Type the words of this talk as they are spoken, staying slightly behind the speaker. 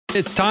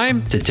It's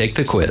time to take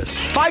the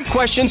quiz. 5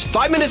 questions,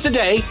 5 minutes a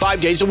day,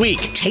 5 days a week.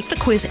 Take the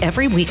quiz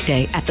every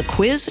weekday at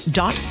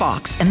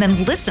thequiz.fox and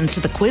then listen to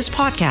the quiz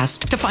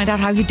podcast to find out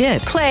how you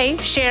did. Play,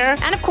 share,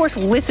 and of course,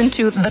 listen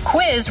to the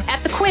quiz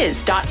at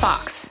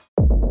thequiz.fox.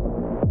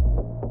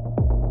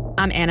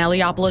 I'm Anna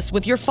Eliopoulos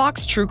with your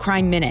Fox True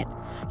Crime Minute.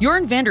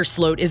 Joran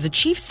Vandersloot is the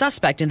chief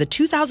suspect in the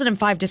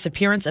 2005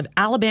 disappearance of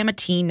Alabama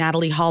teen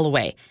Natalee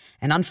Holloway.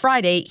 And on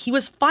Friday, he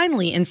was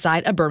finally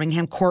inside a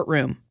Birmingham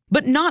courtroom.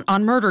 But not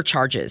on murder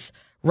charges.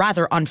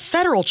 Rather, on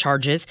federal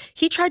charges,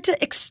 he tried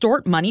to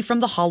extort money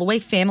from the Holloway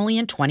family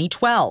in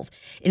 2012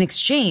 in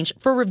exchange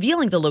for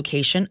revealing the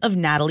location of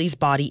Natalee's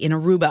body in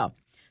Aruba.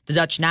 The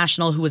Dutch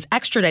national, who was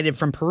extradited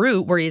from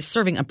Peru, where he is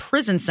serving a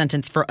prison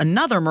sentence for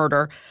another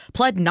murder,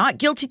 pled not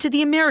guilty to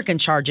the American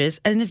charges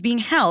and is being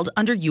held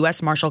under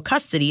U.S. Marshal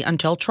custody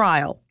until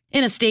trial.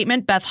 In a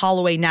statement, Beth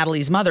Holloway,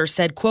 Natalee's mother,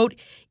 said, quote,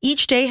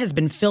 "Each day has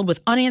been filled with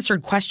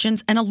unanswered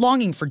questions and a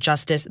longing for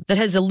justice that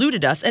has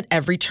eluded us at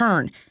every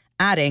turn,"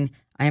 adding,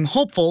 "I am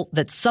hopeful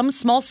that some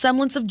small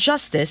semblance of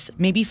justice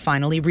may be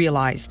finally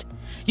realized."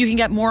 You can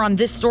get more on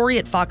this story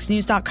at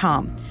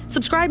foxnews.com.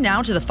 Subscribe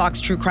now to the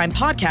Fox True Crime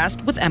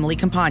Podcast with Emily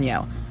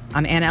Compagno.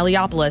 I'm Anna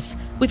Eliopoulos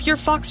with your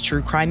Fox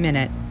True Crime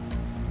Minute.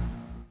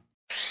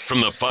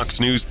 From the Fox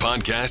News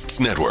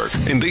Podcasts Network.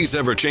 In these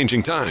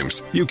ever-changing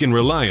times, you can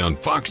rely on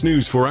Fox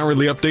News for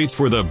hourly updates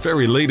for the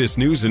very latest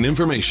news and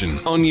information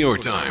on your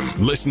time.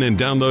 Listen and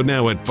download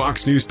now at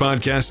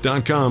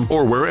foxnewspodcast.com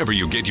or wherever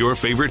you get your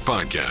favorite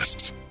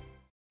podcasts.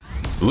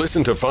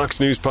 Listen to Fox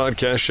News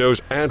Podcast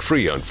shows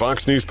ad-free on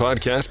Fox News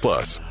Podcast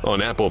Plus,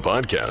 on Apple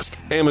Podcast,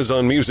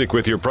 Amazon Music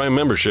with your Prime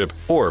membership,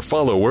 or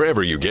follow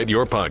wherever you get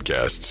your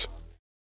podcasts.